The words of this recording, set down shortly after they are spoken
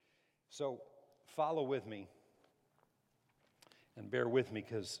So follow with me and bear with me,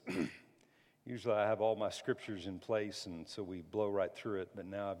 because usually I have all my scriptures in place, and so we blow right through it. But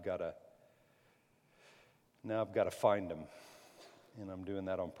now I've got to find them, and I'm doing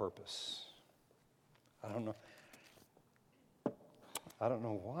that on purpose. I don't know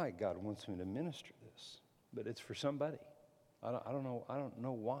why God wants me to minister this, but it's for somebody. I don't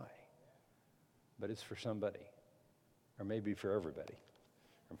know why, but it's for somebody, or maybe for everybody,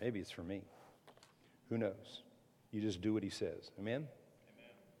 or maybe it's for me. Who knows? You just do what he says. Amen?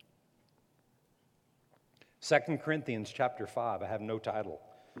 2 Corinthians chapter 5. I have no title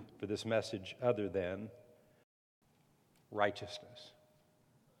for this message other than righteousness.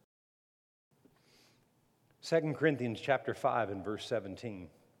 2 Corinthians chapter 5 and verse 17.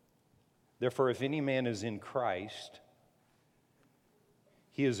 Therefore, if any man is in Christ,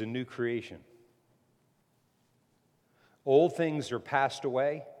 he is a new creation. Old things are passed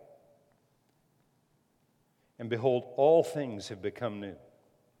away, and behold, all things have become new.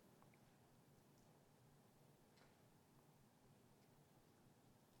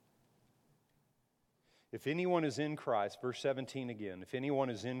 If anyone is in Christ, verse 17 again, if anyone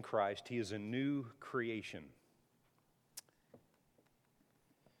is in Christ, he is a new creation.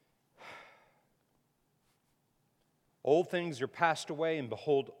 Old things are passed away, and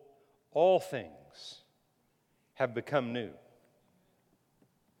behold, all things have become new.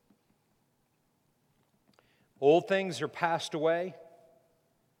 Old things are passed away.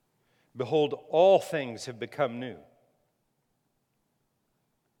 Behold, all things have become new.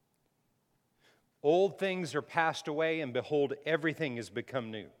 Old things are passed away, and behold, everything has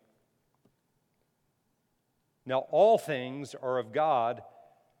become new. Now, all things are of God,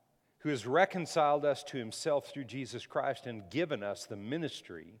 who has reconciled us to himself through Jesus Christ and given us the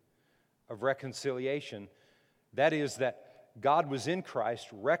ministry of reconciliation. That is, that God was in Christ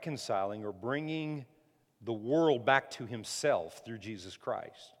reconciling or bringing the world back to himself through Jesus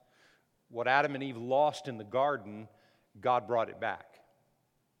Christ. What Adam and Eve lost in the garden, God brought it back.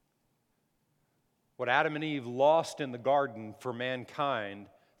 What Adam and Eve lost in the garden for mankind,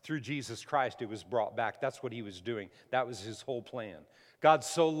 through Jesus Christ, it was brought back. That's what he was doing. That was his whole plan. God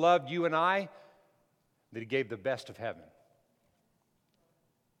so loved you and I that he gave the best of heaven.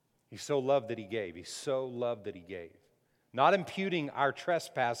 He so loved that he gave. He so loved that he gave. Not imputing our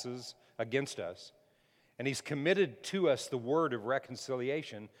trespasses against us. And he's committed to us the word of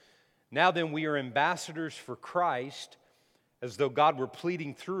reconciliation. Now then, we are ambassadors for Christ, as though God were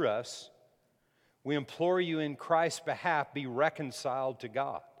pleading through us. We implore you in Christ's behalf, be reconciled to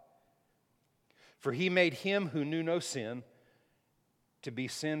God. For he made him who knew no sin to be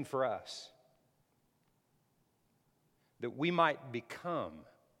sin for us, that we might become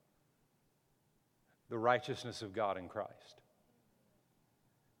the righteousness of God in Christ.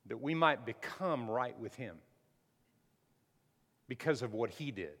 That we might become right with him because of what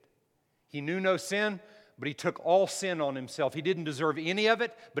he did. He knew no sin, but he took all sin on himself. He didn't deserve any of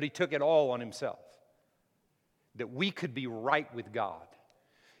it, but he took it all on himself. That we could be right with God.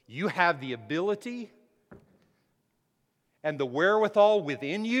 You have the ability and the wherewithal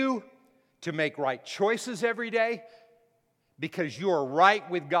within you to make right choices every day, because you are right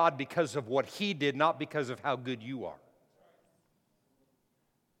with God because of what he did, not because of how good you are.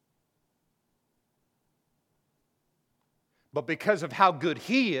 But because of how good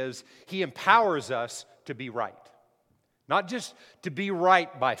he is, he empowers us to be right. Not just to be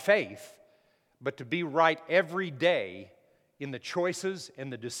right by faith, but to be right every day in the choices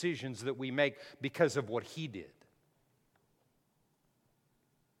and the decisions that we make because of what he did.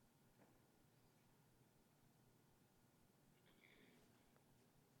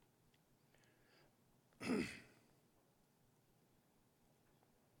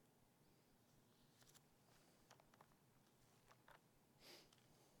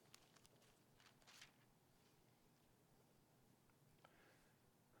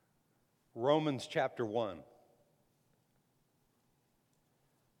 Romans chapter 1.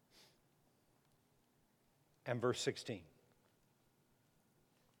 And verse 16.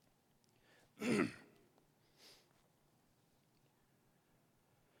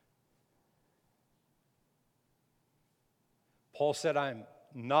 Paul said, I'm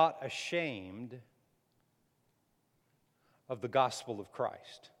not ashamed of the gospel of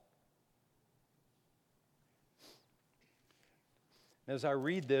Christ. As I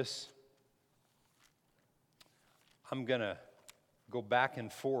read this, I'm going to go back and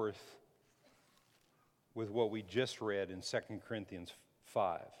forth with what we just read in 2 Corinthians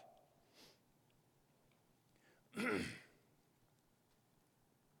 5.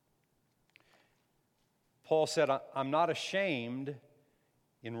 Paul said, I'm not ashamed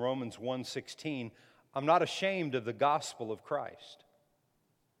in Romans 1:16, I'm not ashamed of the gospel of Christ.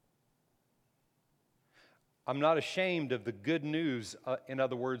 I'm not ashamed of the good news, in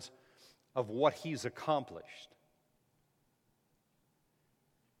other words, of what He's accomplished.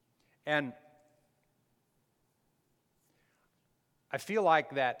 And I feel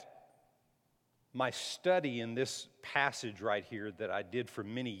like that my study in this passage right here that I did for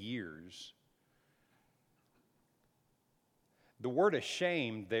many years, the word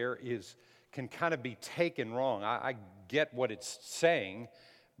ashamed there can kind of be taken wrong. I get what it's saying,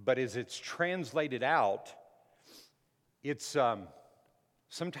 but as it's translated out, it's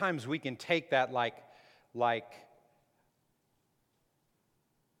sometimes we can take that like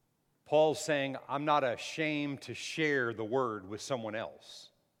Paul's saying, I'm not ashamed to share the word with someone else.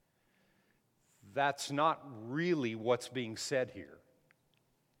 That's not really what's being said here.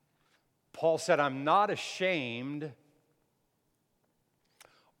 Paul said, I'm not ashamed,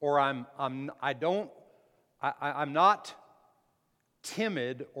 or I'm not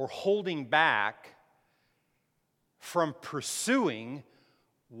timid or holding back from pursuing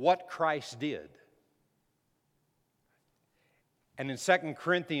what Christ did. And in 2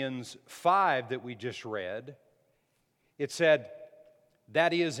 Corinthians 5 that we just read, it said,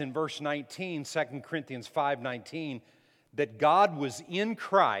 that is in verse 19, 2 Corinthians 5:19, that God was in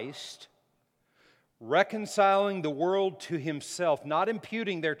Christ, reconciling the world to Himself, not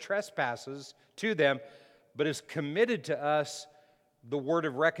imputing their trespasses to them, but has committed to us the word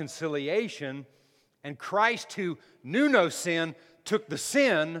of reconciliation. And Christ, who knew no sin, took the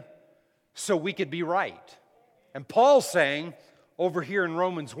sin so we could be right. And Paul's saying over here in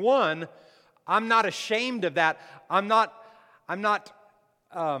Romans 1, I'm not ashamed of that. I'm not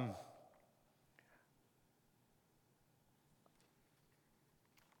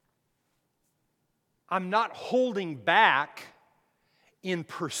holding back in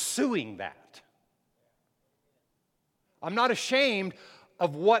pursuing that. I'm not ashamed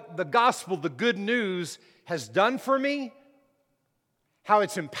of what the gospel, the good news, has done for me, how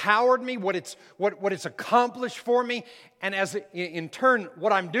it's empowered me, what it's accomplished for me, and in turn,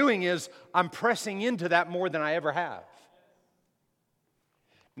 what I'm doing is I'm pressing into that more than I ever have.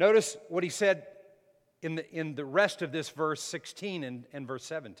 Notice what he said in the rest of this verse 16 and verse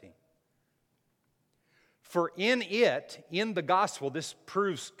 17. For in the gospel, this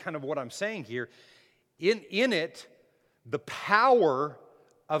proves kind of what I'm saying here, in it, the power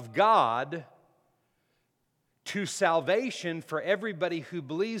of God to salvation for everybody who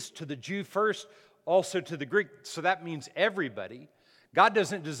believes, to the Jew first, also to the Greek. So that means everybody. God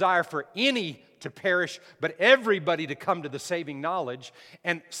doesn't desire for any to perish, but everybody to come to the saving knowledge.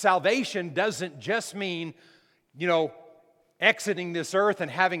 And salvation doesn't just mean, exiting this earth and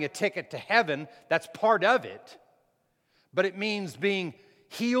having a ticket to heaven. That's part of it. But it means being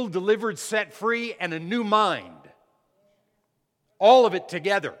healed, delivered, set free, and a new mind. All of it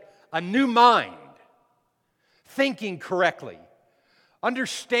together. A new mind. Thinking correctly.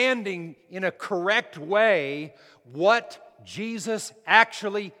 Understanding in a correct way what Jesus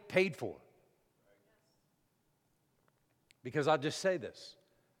actually paid for. Because I'll just say this.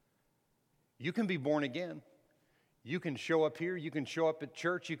 You can be born again. You can show up here. You can show up at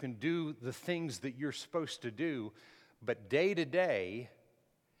church. You can do the things that you're supposed to do. But day to day,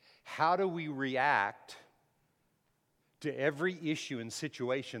 how do we react to every issue and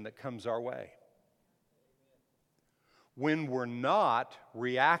situation that comes our way? When we're not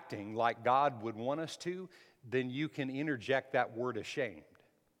reacting like God would want us to, then you can interject that word ashamed.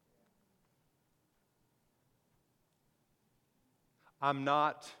 I'm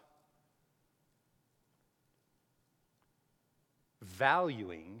not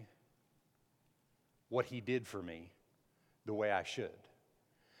valuing what He did for me the way I should.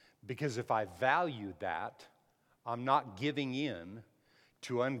 Because if I valued that, I'm not giving in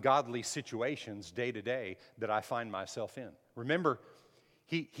to ungodly situations day to day that I find myself in. Remember,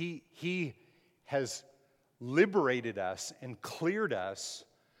 He has liberated us and cleared us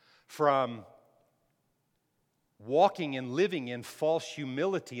from walking and living in false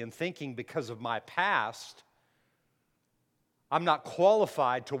humility and thinking because of my past, I'm not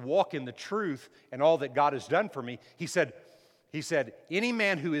qualified to walk in the truth and all that God has done for me. He said, any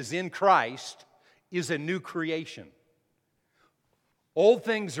man who is in Christ is a new creation. Old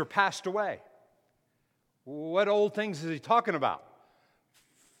things are passed away. What old things is he talking about?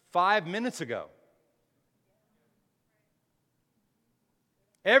 5 minutes ago.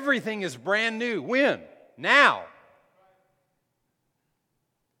 Everything is brand new. When? Now.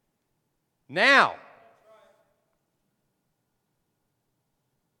 Now.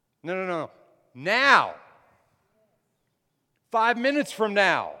 No. Now. 5 minutes from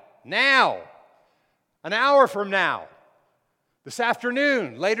now, an hour from now, this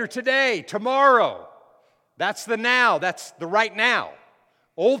afternoon, later today, tomorrow. That's the now, that's the right now.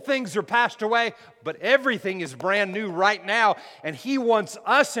 Old things are passed away, but everything is brand new right now. And He wants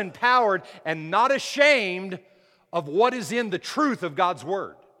us empowered and not ashamed of what is in the truth of God's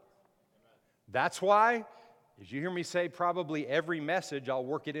Word. That's why, as you hear me say probably every message, I'll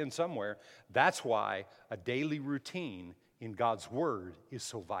work it in somewhere. That's why a daily routine in God's Word is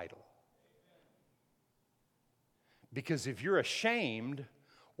so vital. Because if you're ashamed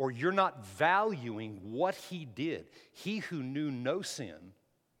or you're not valuing what He did, He who knew no sin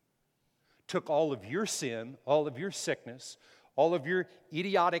took all of your sin, all of your sickness, all of your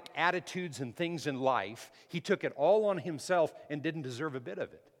idiotic attitudes and things in life. He took it all on Himself and didn't deserve a bit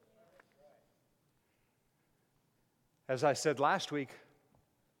of it. As I said last week,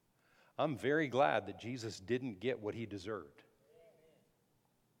 I'm very glad that Jesus didn't get what He deserved.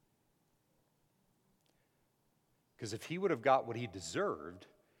 Because if He would have got what He deserved,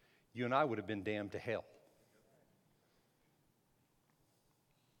 you and I would have been damned to hell.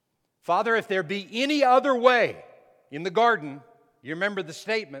 Father, if there be any other way in the garden, you remember the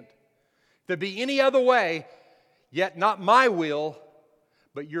statement, if there be any other way, yet not my will,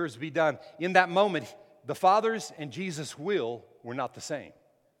 but yours be done. In that moment, the Father's and Jesus' will were not the same.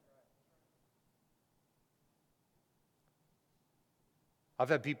 I've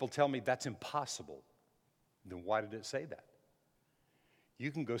had people tell me that's impossible. Then why did it say that?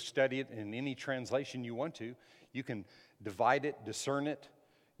 You can go study it in any translation you want to. You can divide it, discern it.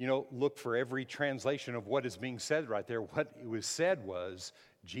 Look for every translation of what is being said right there. What it was said was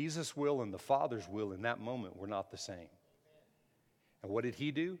Jesus' will and the Father's will in that moment were not the same. And what did He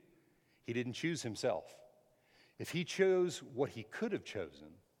do? He didn't choose Himself. If He chose what He could have chosen,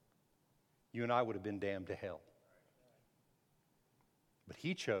 you and I would have been damned to hell. But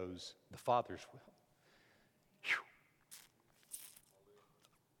He chose the Father's will. Whew.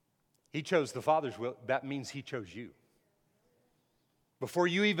 He chose the Father's will. That means He chose you. Before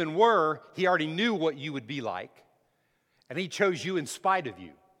you even were, He already knew what you would be like. And He chose you in spite of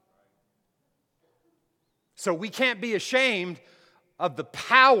you. So we can't be ashamed of the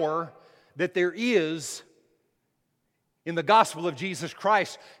power that there is in the gospel of Jesus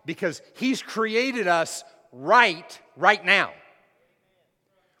Christ, because He's created us right now.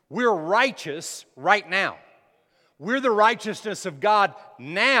 We're righteous right now. We're the righteousness of God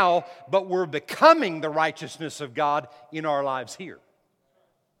now, but we're becoming the righteousness of God in our lives here.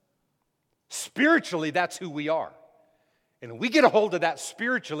 Spiritually, that's who we are. And if we get a hold of that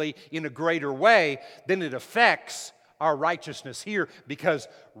spiritually in a greater way, then it affects our righteousness here, because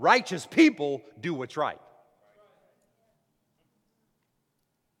righteous people do what's right.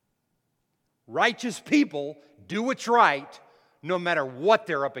 Righteous people do what's right no matter what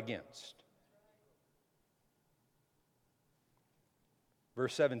they're up against.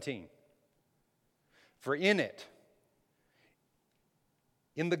 Verse 17. For in it,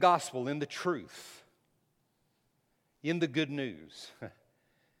 in the gospel, in the truth, in the good news,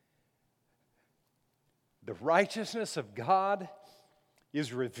 the righteousness of God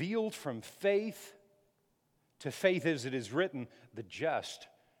is revealed from faith to faith, as it is written, the just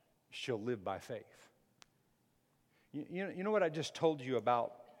shall live by faith. You know what I just told you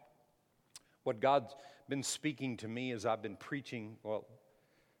about what God's been speaking to me as I've been preaching? Well,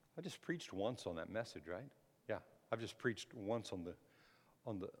 I just preached once on that message, right? Yeah, I've just preached once on the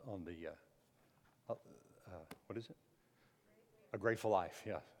what is it? A Grateful Life,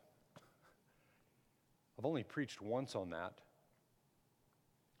 yeah. I've only preached once on that.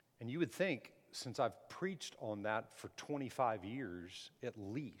 And you would think, since I've preached on that for 25 years at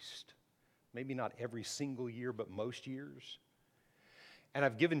least, maybe not every single year, but most years, and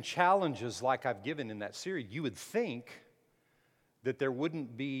I've given challenges like I've given in that series, you would think that there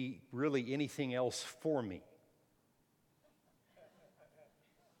wouldn't be really anything else for me.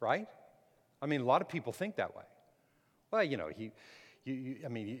 Right? I mean, a lot of people think that way. Well,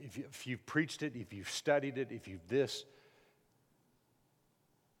 if you've preached it, if you've studied it, if you've this.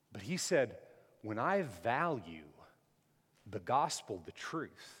 But he said, when I value the gospel, the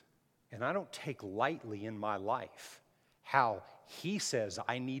truth, and I don't take lightly in my life how he says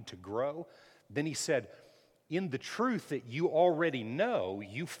I need to grow, then he said, in the truth that you already know,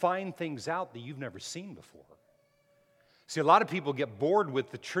 you find things out that you've never seen before. See, a lot of people get bored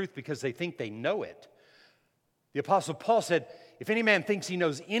with the truth because they think they know it. The Apostle Paul said, if any man thinks he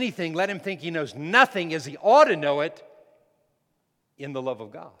knows anything, let him think he knows nothing as he ought to know it in the love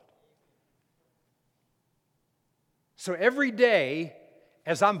of God. So every day,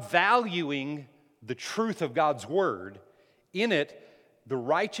 as I'm valuing the truth of God's Word, In it, the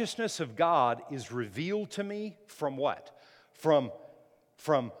righteousness of God is revealed to me from what? From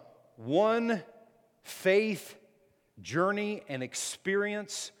one faith journey and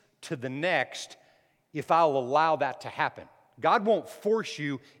experience to the next, if I'll allow that to happen. God won't force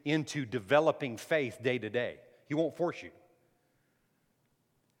you into developing faith day to day. He won't force you.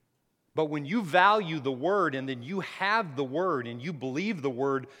 But when you value the Word and then you have the Word and you believe the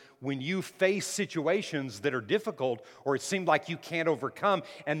Word when you face situations that are difficult or it seems like you can't overcome,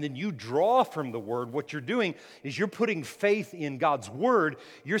 and then you draw from the Word, what you're doing is you're putting faith in God's Word.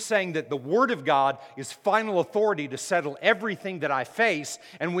 You're saying that the Word of God is final authority to settle everything that I face.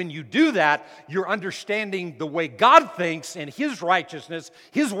 And when you do that, you're understanding the way God thinks and His righteousness,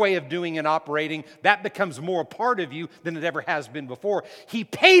 His way of doing and operating. That becomes more a part of you than it ever has been before. He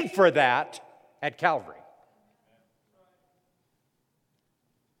paid for that at Calvary.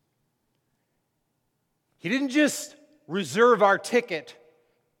 He didn't just reserve our ticket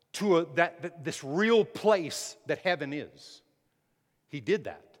to this real place that heaven is. He did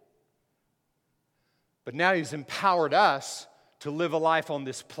that. But now He's empowered us to live a life on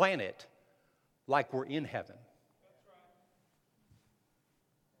this planet like we're in heaven.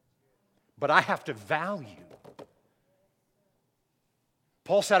 But I have to value.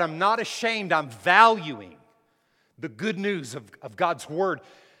 Paul said, I'm not ashamed, I'm valuing the good news of God's Word,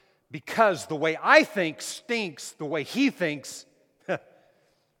 because the way I think stinks, the way He thinks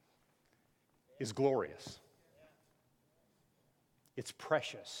is glorious. It's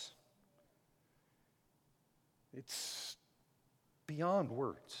precious. It's beyond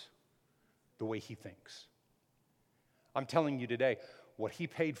words, the way He thinks. I'm telling you today, what He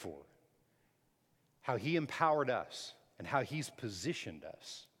paid for, how He empowered us, and how He's positioned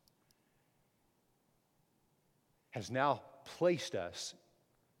us has now placed us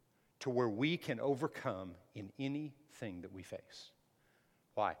to where we can overcome in anything that we face.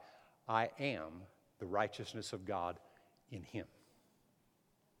 Why? I am the righteousness of God in Him.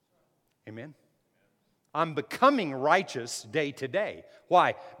 Amen? I'm becoming righteous day to day.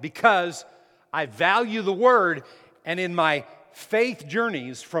 Why? Because I value the Word, and in my faith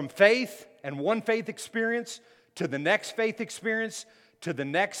journeys, from faith and one faith experience to the next faith experience to the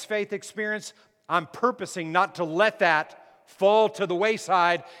next faith experience, I'm purposing not to let that fall to the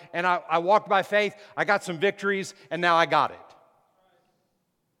wayside, and I walked by faith, I got some victories, and now I got it.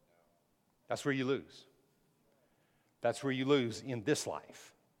 That's where you lose. That's where you lose in this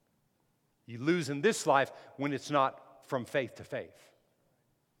life. You lose in this life when it's not from faith to faith.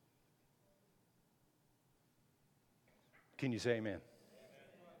 Can you say amen?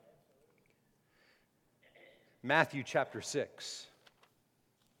 Matthew chapter 6.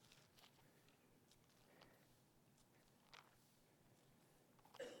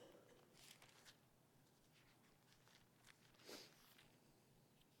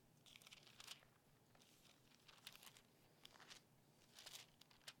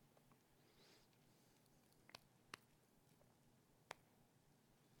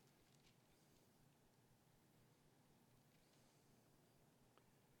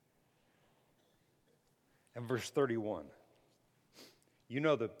 And verse 31.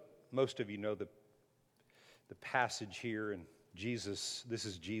 Most of you know the passage here, and this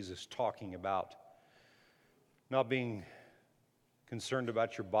is Jesus talking about not being concerned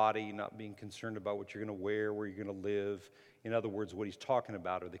about your body, not being concerned about what you're going to wear, where you're going to live. In other words, what He's talking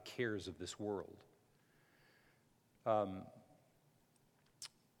about are the cares of this world.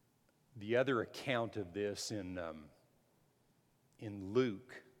 The other account of this in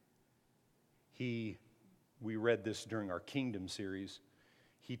Luke, we read this during our Kingdom series.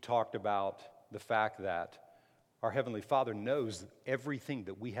 He talked about the fact that our Heavenly Father knows everything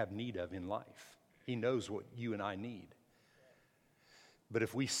that we have need of in life. He knows what you and I need. But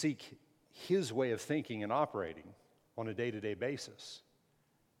if we seek His way of thinking and operating on a day-to-day basis,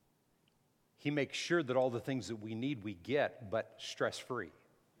 He makes sure that all the things that we need we get, but stress-free.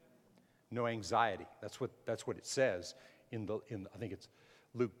 No anxiety. That's what it says in I think it's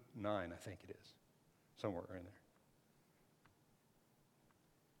Luke 9, I think it is. Somewhere in there.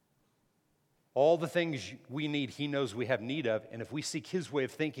 All the things we need, He knows we have need of, and if we seek His way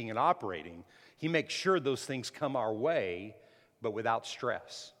of thinking and operating, He makes sure those things come our way, but without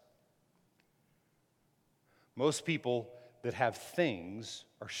stress. Most people that have things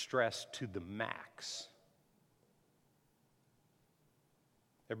are stressed to the max.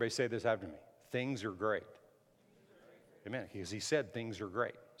 Everybody say this after me. Things are great. Amen. Because He said things are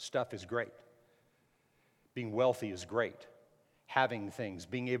great. Stuff is great. Being wealthy is great. Having things,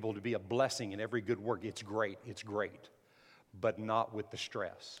 being able to be a blessing in every good work, it's great, but not with the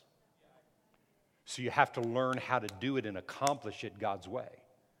stress. So you have to learn how to do it and accomplish it God's way.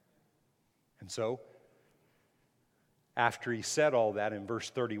 And so, after he said all that in verse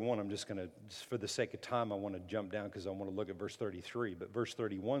 31, I'm just for the sake of time, I want to jump down because I want to look at verse 33. But verse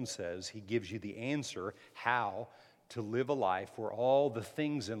 31 says he gives you the answer how to live a life where all the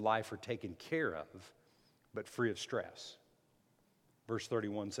things in life are taken care of, but free of stress. Verse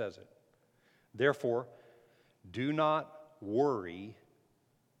 31 says it. Therefore, do not worry,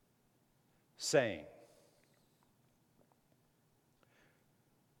 saying,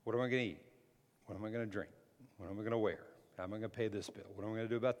 what am I going to eat? What am I going to drink? What am I going to wear? How am I going to pay this bill? What am I going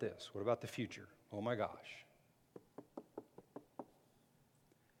to do about this? What about the future? Oh my gosh.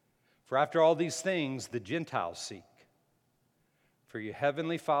 For after all these things the Gentiles seek. For your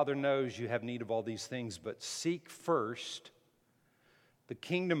heavenly Father knows you have need of all these things, but seek first the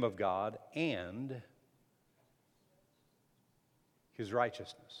kingdom of God and his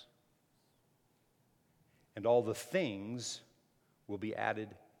righteousness. And all the things will be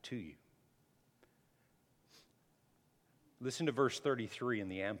added to you. Listen to verse 33 in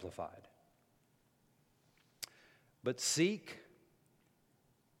the Amplified. But seek,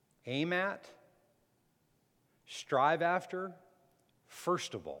 aim at, strive after,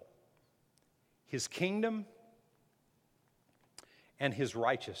 first of all, his kingdom and his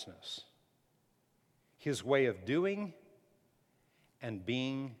righteousness, his way of doing and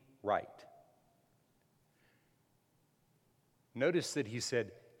being right. Notice that he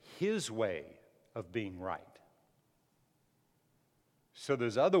said his way of being right. So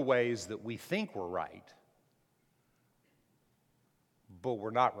there's other ways that we think we're right, but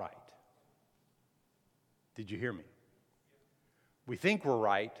we're not right. Did you hear me? We think we're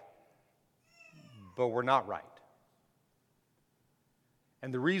right, but we're not right.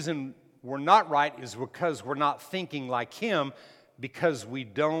 And the reason we're not right is because we're not thinking like him, because we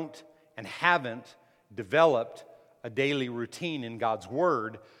don't and haven't developed a daily routine in God's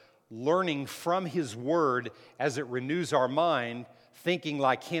Word, learning from his Word as it renews our mind, thinking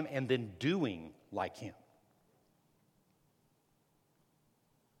like him, and then doing like him.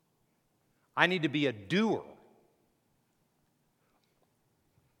 I need to be a doer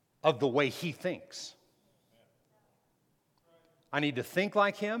of the way he thinks. I need to think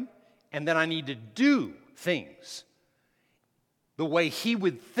like him, and then I need to do things the way he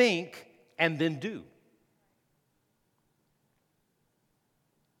would think and then do.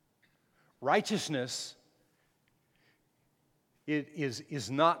 Righteousness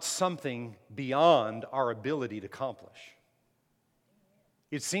is not something beyond our ability to accomplish.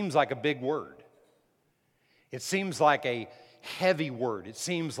 It seems like a big word. It seems like a heavy word. It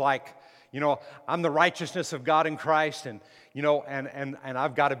seems like, I'm the righteousness of God in Christ, and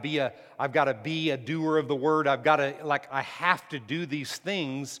I've got to be a doer of the word. I have to do these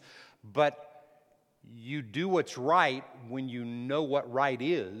things, but you do what's right when you know what right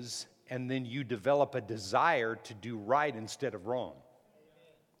is, and then you develop a desire to do right instead of wrong.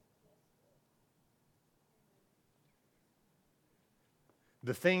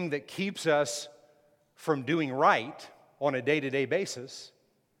 The thing that keeps us from doing right on a day-to-day basis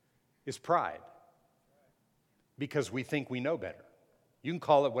is pride. Because we think we know better. You can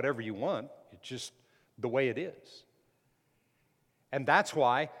call it whatever you want. It's just the way it is. And that's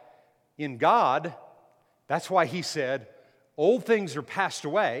why in God, that's why he said, old things are passed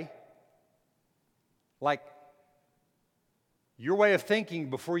away. Like your way of thinking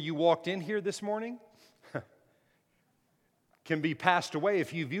before you walked in here this morning can be passed away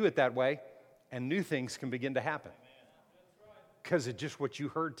if you view it that way, and new things can begin to happen because of just what you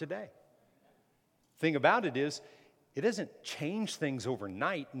heard today. Thing about it is, it doesn't change things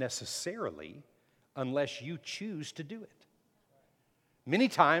overnight necessarily unless you choose to do it. Many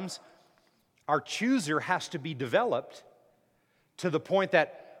times, our chooser has to be developed to the point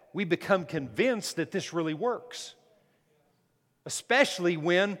that we become convinced that this really works. Especially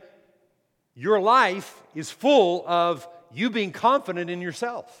when your life is full of you being confident in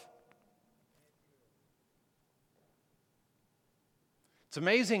yourself. It's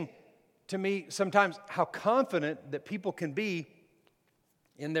amazing to me sometimes how confident that people can be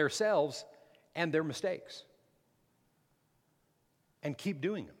in themselves and their mistakes and keep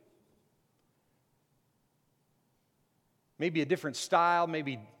doing them. Maybe a different style,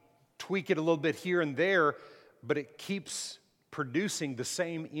 maybe tweak it a little bit here and there, but it keeps producing the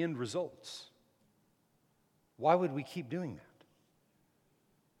same end results. Why would we keep doing that?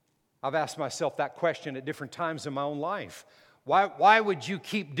 I've asked myself that question at different times in my own life. Why would you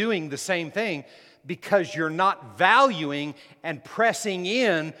keep doing the same thing? Because you're not valuing and pressing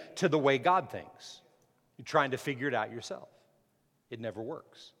in to the way God thinks. You're trying to figure it out yourself. It never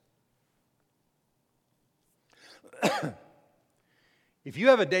works. If you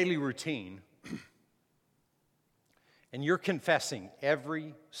have a daily routine and you're confessing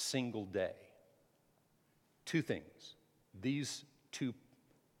every single day two things, these two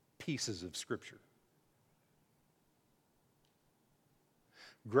pieces of Scripture.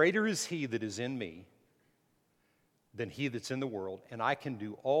 Greater is He that is in me than he that's in the world, and I can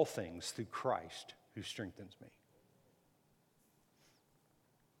do all things through Christ who strengthens me.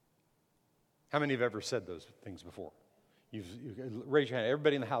 How many have ever said those things before? Raise your hand.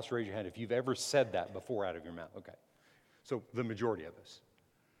 Everybody in the house, raise your hand if you've ever said that before out of your mouth. Okay. So the majority of us.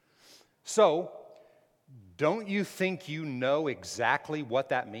 So, don't you think you know exactly what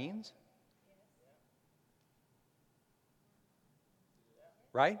that means?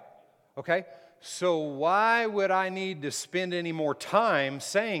 Right? Okay. So why would I need to spend any more time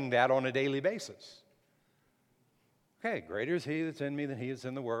saying that on a daily basis? Okay, greater is He that's in me than he that's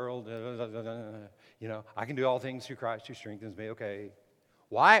in the world. You know, I can do all things through Christ who strengthens me. Okay.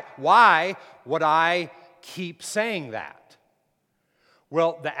 Why would I keep saying that?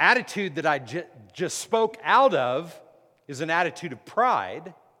 Well, the attitude that I just spoke out of is an attitude of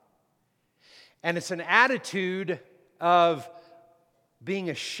pride. And it's an attitude of being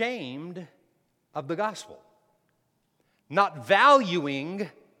ashamed of the gospel. Not valuing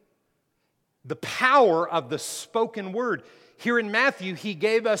the power of the spoken word. Here in Matthew, He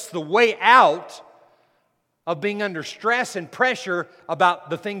gave us the way out of being under stress and pressure about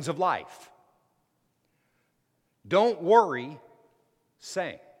the things of life. Don't worry,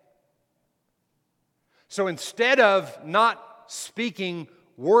 saying. So instead of not speaking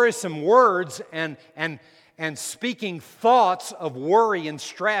worrisome words and speaking thoughts of worry and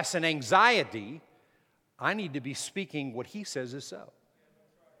stress and anxiety, I need to be speaking what He says is so.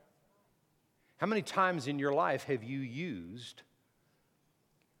 How many times in your life have you used,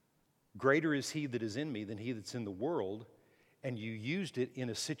 greater is He that is in me than he that's in the world, and you used it in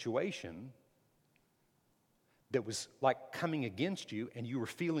a situation that was like coming against you and you were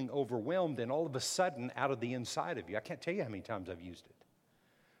feeling overwhelmed, and all of a sudden out of the inside of you, I can't tell you how many times I've used it.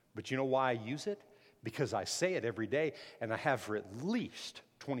 But you know why I use it? Because I say it every day, and I have for at least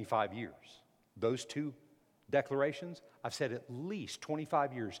 25 years. Those two declarations, I've said at least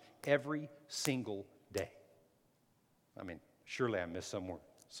 25 years every single day. I mean, surely I missed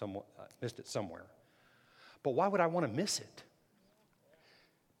it somewhere. But why would I want to miss it?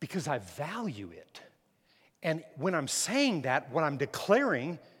 Because I value it. And when I'm saying that, what I'm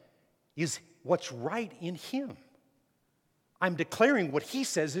declaring is what's right in Him. I'm declaring what He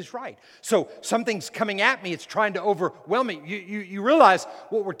says is right. So something's coming at me, it's trying to overwhelm me. You realize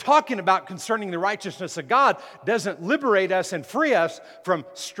what we're talking about concerning the righteousness of God doesn't liberate us and free us from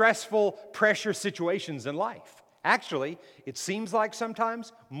stressful pressure situations in life. Actually, it seems like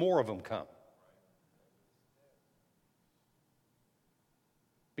sometimes more of them come.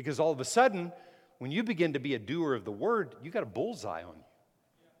 Because all of a sudden, when you begin to be a doer of the word, you got a bullseye on you.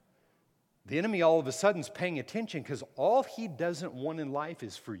 The enemy all of a sudden is paying attention because all he doesn't want in life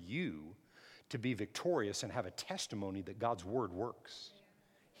is for you to be victorious and have a testimony that God's word works.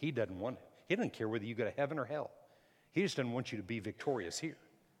 He doesn't want it. He doesn't care whether you go to heaven or hell. He just doesn't want you to be victorious here.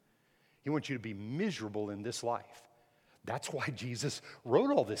 He wants you to be miserable in this life. That's why Jesus wrote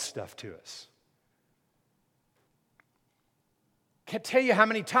all this stuff to us. Can't tell you how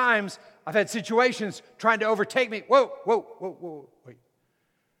many times I've had situations trying to overtake me. Whoa, wait.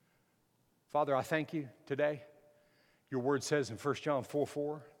 Father, I thank you today. Your word says in 1 John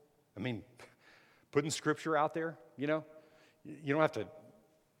 4:4, I mean, putting Scripture out there, you know, you don't have to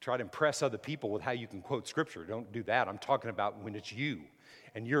try to impress other people with how you can quote Scripture. Don't do that. I'm talking about when it's you,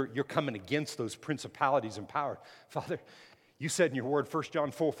 and you're coming against those principalities and power. Father, you said in your word, 1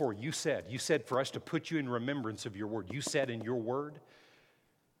 John 4:4, you said for us to put you in remembrance of your word. You said in your word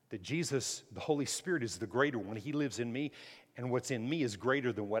that Jesus, the Holy Spirit, is the greater one. He lives in me, and what's in me is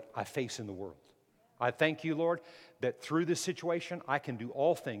greater than what I face in the world. I thank you, Lord, that through this situation, I can do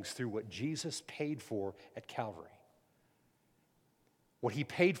all things through what Jesus paid for at Calvary. What He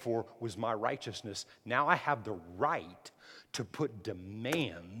paid for was my righteousness. Now I have the right to put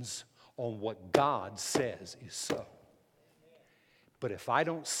demands on what God says is so. But if I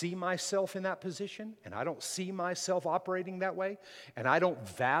don't see myself in that position, and I don't see myself operating that way, and I don't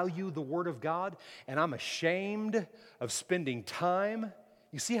value the Word of God, and I'm ashamed of spending time,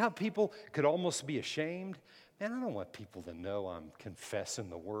 you see how people could almost be ashamed? Man, I don't want people to know I'm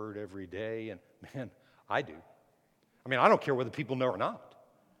confessing the Word every day, and man, I do. I mean, I don't care whether people know or not.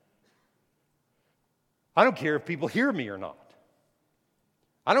 I don't care if people hear me or not.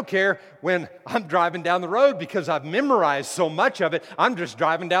 I don't care when I'm driving down the road because I've memorized so much of it. I'm just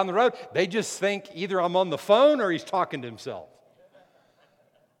driving down the road. They just think either I'm on the phone or he's talking to himself.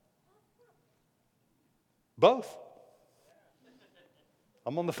 Both.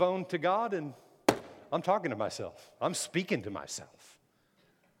 I'm on the phone to God and I'm talking to myself. I'm speaking to myself.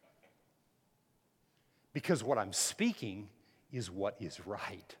 Because what I'm speaking is what is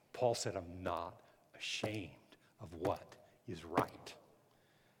right. Paul said, I'm not ashamed of what is right.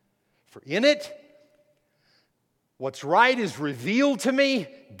 For in it, what's right is revealed to me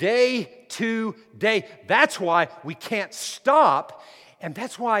day to day. That's why we can't stop. And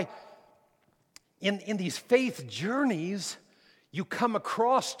that's why in these faith journeys, you come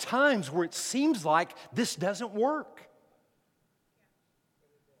across times where it seems like this doesn't work.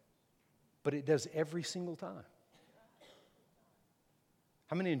 But it does every single time.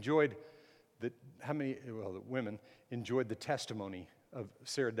 How many women enjoyed the testimony of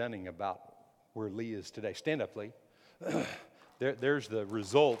Sarah Dunning about where Lee is today? Stand up, Lee. There's the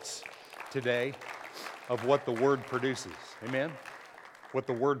results today of what the Word produces. Amen? What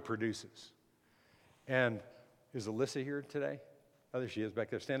the Word produces. And is Alyssa here today? Oh, there she is back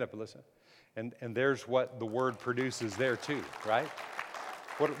there. Stand up, Alyssa. And there's what the Word produces there too, right?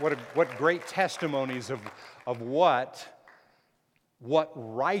 What great testimonies of what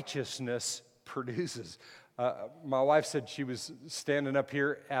righteousness produces. My wife said she was standing up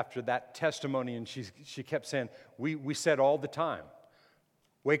here after that testimony, and she kept saying, we said all the time,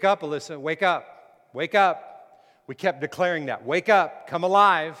 wake up, Alyssa, wake up, wake up. We kept declaring that, wake up, come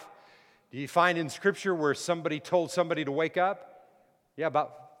alive. Do you find in Scripture where somebody told somebody to wake up? Yeah,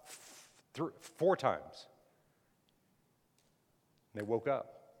 about 4 times. They woke up.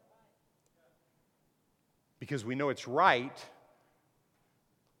 Because we know it's right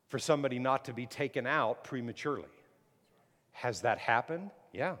for somebody not to be taken out prematurely. Has that happened?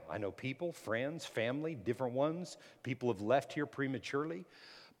 Yeah, I know people, friends, family, different ones. People have left here prematurely.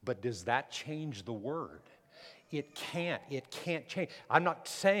 But does that change the Word? It can't. It can't change. I'm not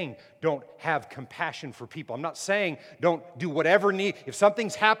saying don't have compassion for people. I'm not saying don't do whatever need. If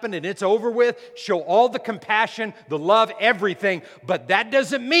something's happened and it's over with, show all the compassion, the love, everything. But that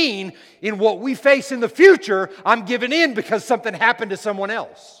doesn't mean in what we face in the future, I'm giving in because something happened to someone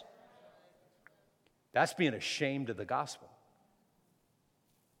else. That's being ashamed of the gospel.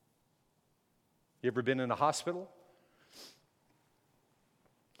 You ever been in a hospital?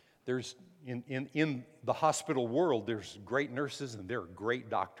 There's in the hospital world, there's great nurses and there are great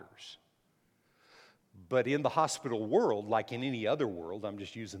doctors. But in the hospital world, like in any other world, I'm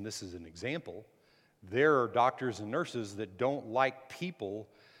just using this as an example, there are doctors and nurses that don't like people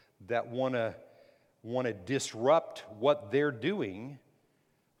that want to disrupt what they're doing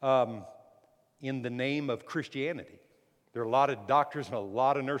in the name of Christianity. There are a lot of doctors and a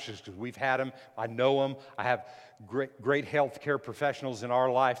lot of nurses because we've had them. I know them. I have great healthcare professionals in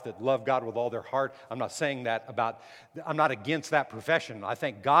our life that love God with all their heart. I'm not saying that I'm not against that profession. I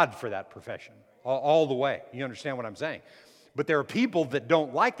thank God for that profession all the way. You understand what I'm saying? But there are people that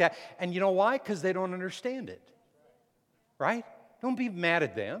don't like that. And you know why? Because they don't understand it. Right? Don't be mad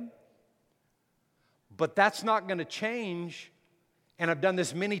at them. But that's not going to change. And I've done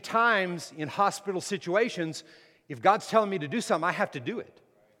this many times in hospital situations. If God's telling me to do something, I have to do it.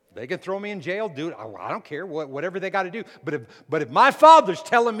 They can throw me in jail, do it. I don't care, whatever they got to do. But if my Father's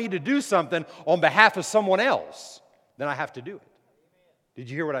telling me to do something on behalf of someone else, then I have to do it. Did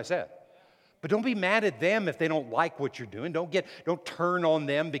you hear what I said? But don't be mad at them if they don't like what you're doing. Don't turn on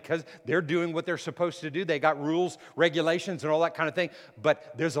them because they're doing what they're supposed to do. They got rules, regulations, and all that kind of thing.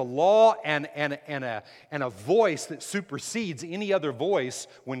 But there's a law and a voice that supersedes any other voice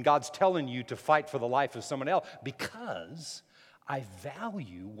when God's telling you to fight for the life of someone else, because I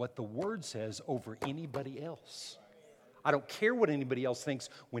value what the Word says over anybody else. I don't care what anybody else thinks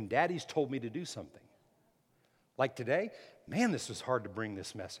when Daddy's told me to do something. Like today, man, this was hard to bring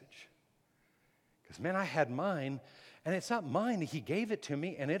this message. Because, man, I had mine, and it's not mine. He gave it to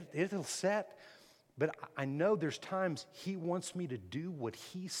me, and it'll set. But I know there's times He wants me to do what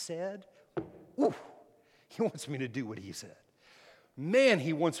He said. Ooh, He wants me to do what He said. Man,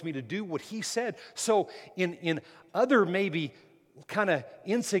 He wants me to do what He said. So in other maybe kind of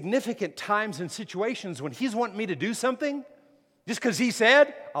insignificant times and situations when He's wanting me to do something, just because He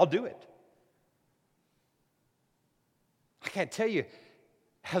said, I'll do it. I can't tell you,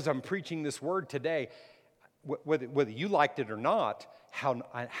 as I'm preaching this word today, whether you liked it or not, how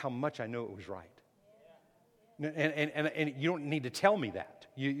much I know it was right. And you don't need to tell me that.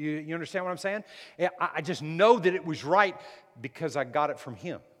 You understand what I'm saying? I just know that it was right because I got it from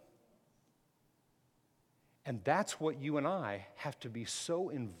Him. And that's what you and I have to be so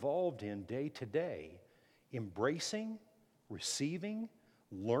involved in day to day, embracing, receiving,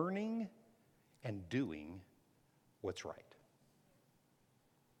 learning, and doing what's right.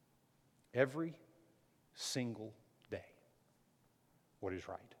 Every single day, what is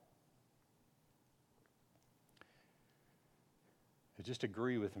right. Just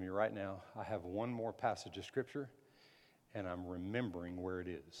agree with me right now. I have one more passage of Scripture, and I'm remembering where it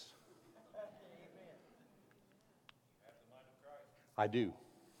is. I do.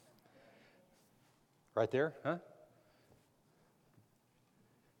 Right there, huh?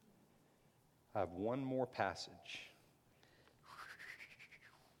 I have one more passage.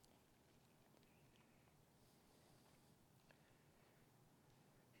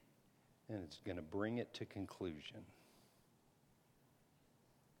 And it's going to bring it to conclusion.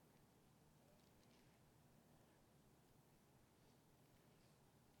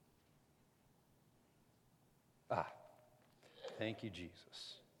 Thank you,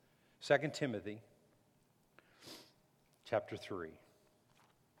 Jesus. 2 Timothy chapter 3.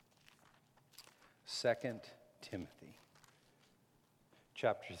 2 Timothy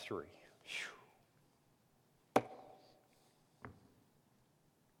chapter 3. Whew.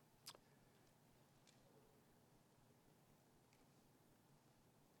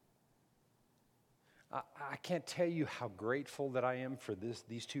 I can't tell you how grateful that I am for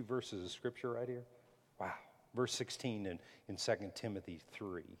these two verses of Scripture right here. Wow. Verse 16 in 2 Timothy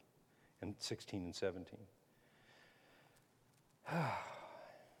 3 and 16 and 17.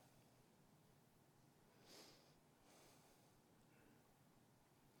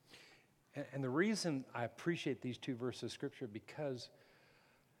 And the reason I appreciate these two verses of Scripture because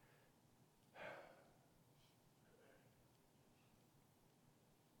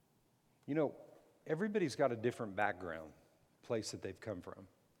everybody's got a different background, place that they've come from.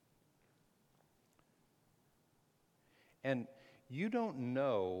 And you don't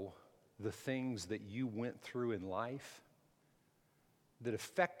know the things that you went through in life that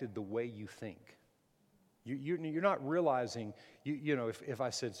affected the way you think. You're not realizing, if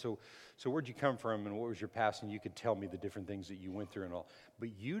I said, so where'd you come from and what was your past, and you could tell me the different things that you went through and all. But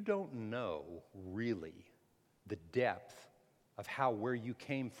you don't know really the depth of how where you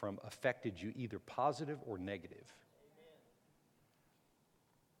came from affected you either positive or negative.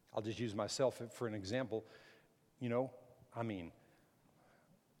 I'll just use myself for an example.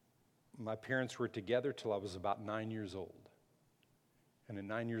 My parents were together till I was about 9 years old. And at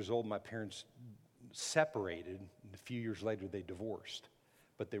 9 years old, my parents separated. And a few years later, they divorced.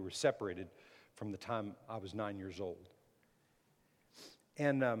 But they were separated from the time I was 9 years old.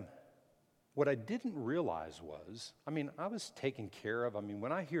 And what I didn't realize was, I was taken care of.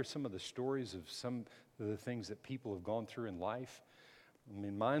 When I hear some of the stories of some of the things that people have gone through in life,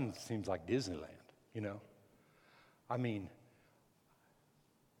 mine seems like Disneyland,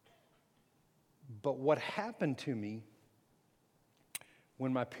 But what happened to me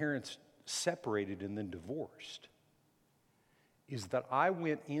when my parents separated and then divorced is that I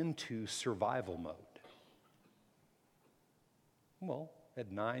went into survival mode. Well,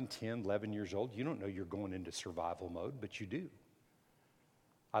 at 9, 10, 11 years old, you don't know you're going into survival mode, but you do.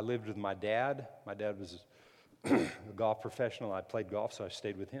 I lived with my dad. My dad was a golf professional. I played golf, so I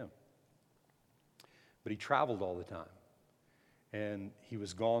stayed with him. But he traveled all the time. And he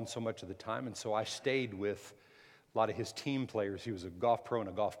was gone so much of the time, and so I stayed with a lot of his team players. He was a golf pro and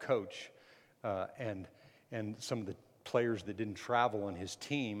a golf coach, and some of the players that didn't travel on his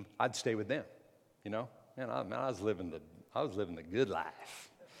team, I'd stay with them, And I was living the good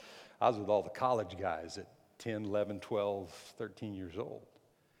life. I was with all the college guys at 10, 11, 12, 13 years old.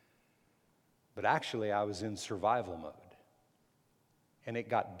 But actually, I was in survival mode. And it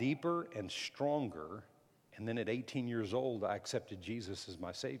got deeper and stronger. And then at 18 years old, I accepted Jesus as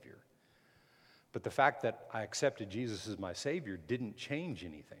my Savior. But the fact that I accepted Jesus as my Savior didn't change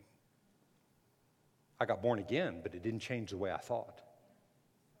anything. I got born again, but it didn't change the way I thought.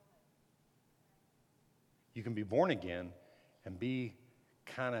 You can be born again and be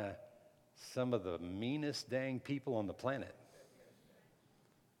kind of some of the meanest dang people on the planet.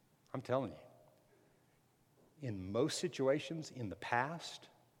 I'm telling you. In most situations in the past,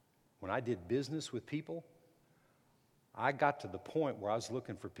 when I did business with people, I got to the point where I was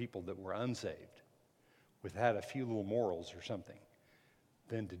looking for people that were unsaved, had a few little morals or something,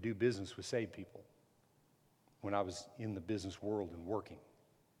 than to do business with saved people when I was in the business world and working.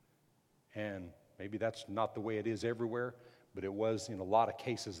 And maybe that's not the way it is everywhere, but it was in a lot of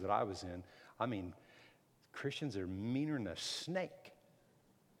cases that I was in. Christians are meaner than a snake.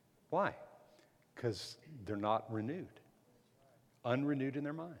 Why? Because they're not renewed, unrenewed in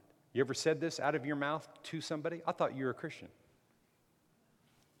their mind. You ever said this out of your mouth to somebody? I thought you were a Christian.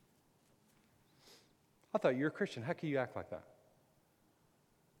 I thought you were a Christian. How can you act like that?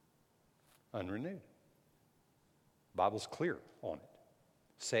 Unrenewed. Bible's clear on it.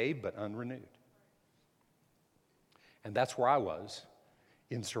 Saved but unrenewed. And that's where I was,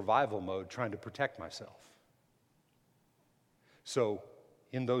 in survival mode, trying to protect myself. So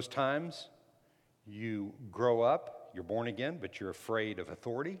in those times, you grow up, you're born again, but you're afraid of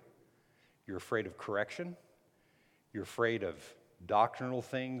authority. You're afraid of correction. You're afraid of doctrinal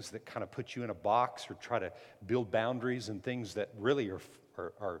things that kind of put you in a box or try to build boundaries and things that really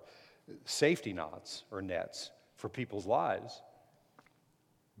are safety knots or nets for people's lives.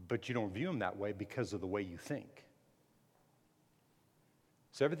 But you don't view them that way because of the way you think.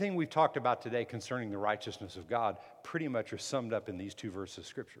 So everything we've talked about today concerning the righteousness of God pretty much are summed up in these two verses of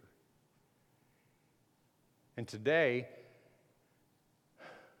Scripture. And today,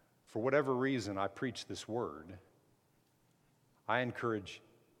 for whatever reason I preach this word, I encourage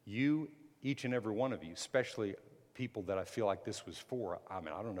you, each and every one of you, especially people that I feel like this was for. I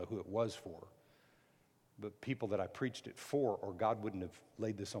mean, I don't know who it was for, but people that I preached it for, or God wouldn't have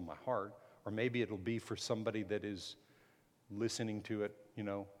laid this on my heart, or maybe it'll be for somebody that is listening to it,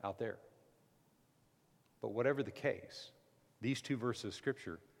 out there. But whatever the case, these two verses of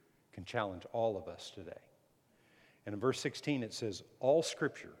Scripture can challenge all of us today. And in verse 16 it says, all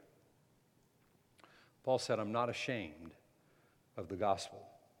Scripture, Paul said, I'm not ashamed of the gospel.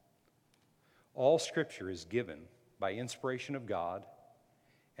 All Scripture is given by inspiration of God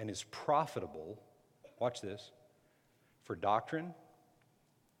and is profitable, watch this, for doctrine,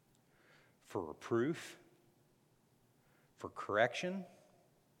 for reproof, for correction,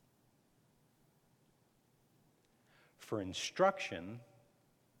 for instruction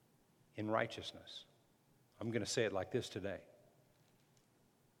in righteousness. I'm going to say it like this today.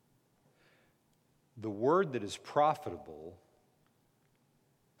 The word that is profitable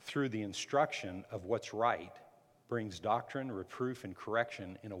through the instruction of what's right brings doctrine, reproof, and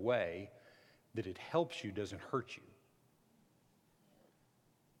correction in a way that it helps you, doesn't hurt you.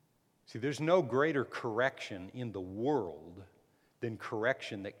 See, there's no greater correction in the world than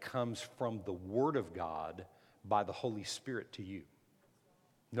correction that comes from the Word of God by the Holy Spirit to you.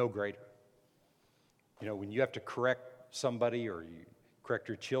 No greater. When you have to correct somebody or you correct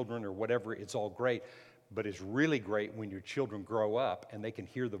your children or whatever, it's all great. But it's really great when your children grow up and they can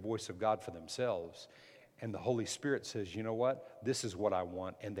hear the voice of God for themselves. And the Holy Spirit says, you know what? This is what I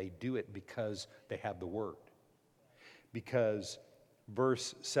want. And they do it because they have the Word. Because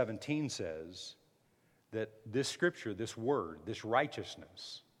verse 17 says that this Scripture, this Word, this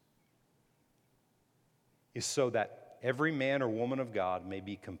righteousness is so that every man or woman of God may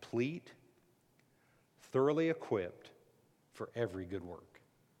be complete, thoroughly equipped for every good work.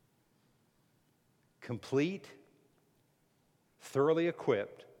 Complete, thoroughly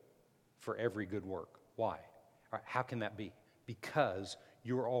equipped for every good work. Why? All right, how can that be? Because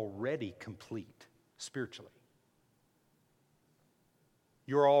you're already complete spiritually.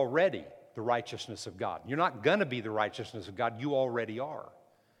 You're already the righteousness of God. You're not going to be the righteousness of God. You already are.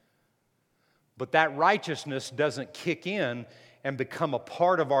 But that righteousness doesn't kick in and become a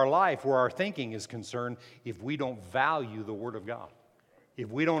part of our life where our thinking is concerned if we don't value the Word of God. If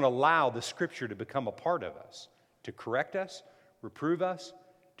we don't allow the Scripture to become a part of us, to correct us, reprove us,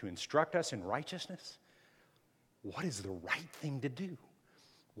 to instruct us in righteousness, what is the right thing to do?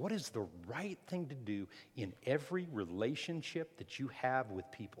 What is the right thing to do in every relationship that you have with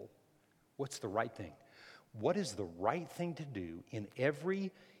people? What's the right thing? What is the right thing to do in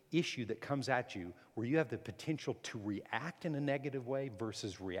every issue that comes at you where you have the potential to react in a negative way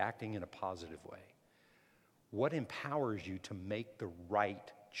versus reacting in a positive way? What empowers you to make the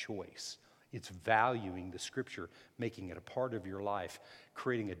right choice? It's valuing the Scripture, making it a part of your life,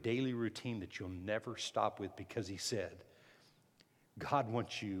 creating a daily routine that you'll never stop with, because He said, God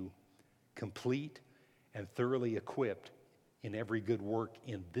wants you complete and thoroughly equipped in every good work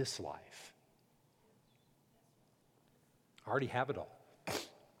in this life. I already have it all.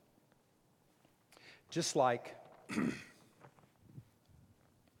 Just like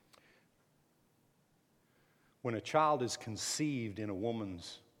when a child is conceived in a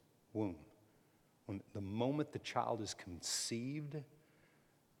woman's womb, when the moment the child is conceived,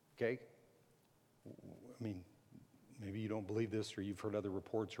 okay, I mean, maybe you don't believe this or you've heard other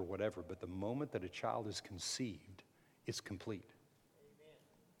reports or whatever, but the moment that a child is conceived, it's complete. Amen.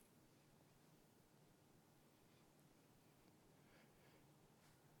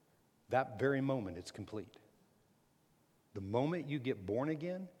 That very moment, it's complete. The moment you get born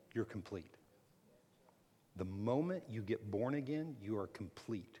again, you're complete. The moment you get born again, you are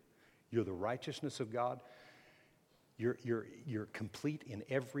complete. You're the righteousness of God. You're complete in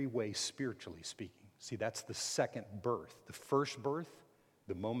every way, spiritually speaking. See, that's the second birth. The first birth,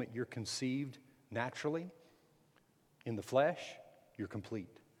 the moment you're conceived naturally in the flesh, you're complete.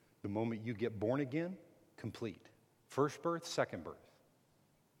 The moment you get born again, complete. First birth, second birth.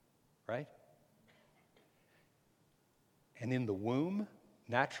 Right? And in the womb,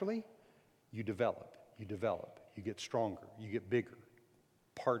 naturally, you develop, you get stronger, you get bigger.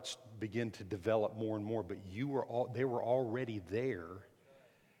 Parts begin to develop more and more, but they were already there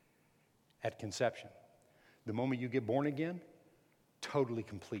at conception. The moment you get born again, totally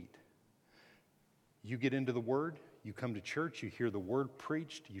complete. You get into the Word, you come to church, you hear the Word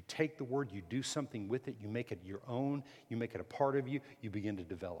preached, you take the Word, you do something with it, you make it your own, you make it a part of you, you begin to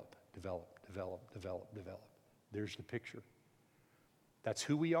develop. There's the picture. That's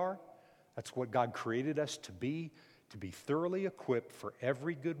who we are. That's what God created us to be thoroughly equipped for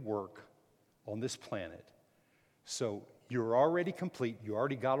every good work on this planet. So you're already complete. You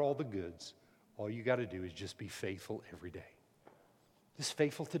already got all the goods. All you got to do is just be faithful every day. Just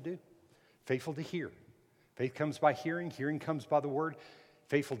faithful to do. Faithful to hear. Faith comes by hearing. Hearing comes by the Word.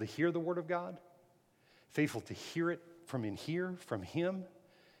 Faithful to hear the Word of God. Faithful to hear it from in here, from Him.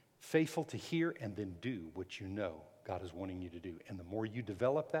 Faithful to hear and then do what you know God is wanting you to do. And the more you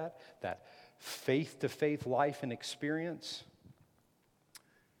develop that faith-to-faith life and experience,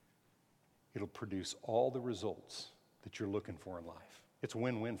 it'll produce all the results that you're looking for in life. It's a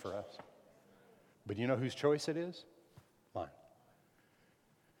win-win for us. But you know whose choice it is? Mine.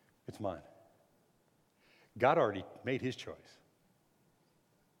 It's mine. God already made His choice.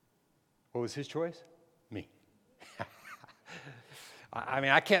 What was His choice? Me. I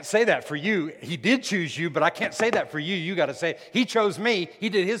mean, I can't say that for you. He did choose you, but I can't say that for you. You got to say, He chose me. He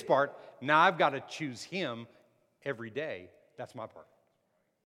did His part. Now I've got to choose Him every day. That's my part.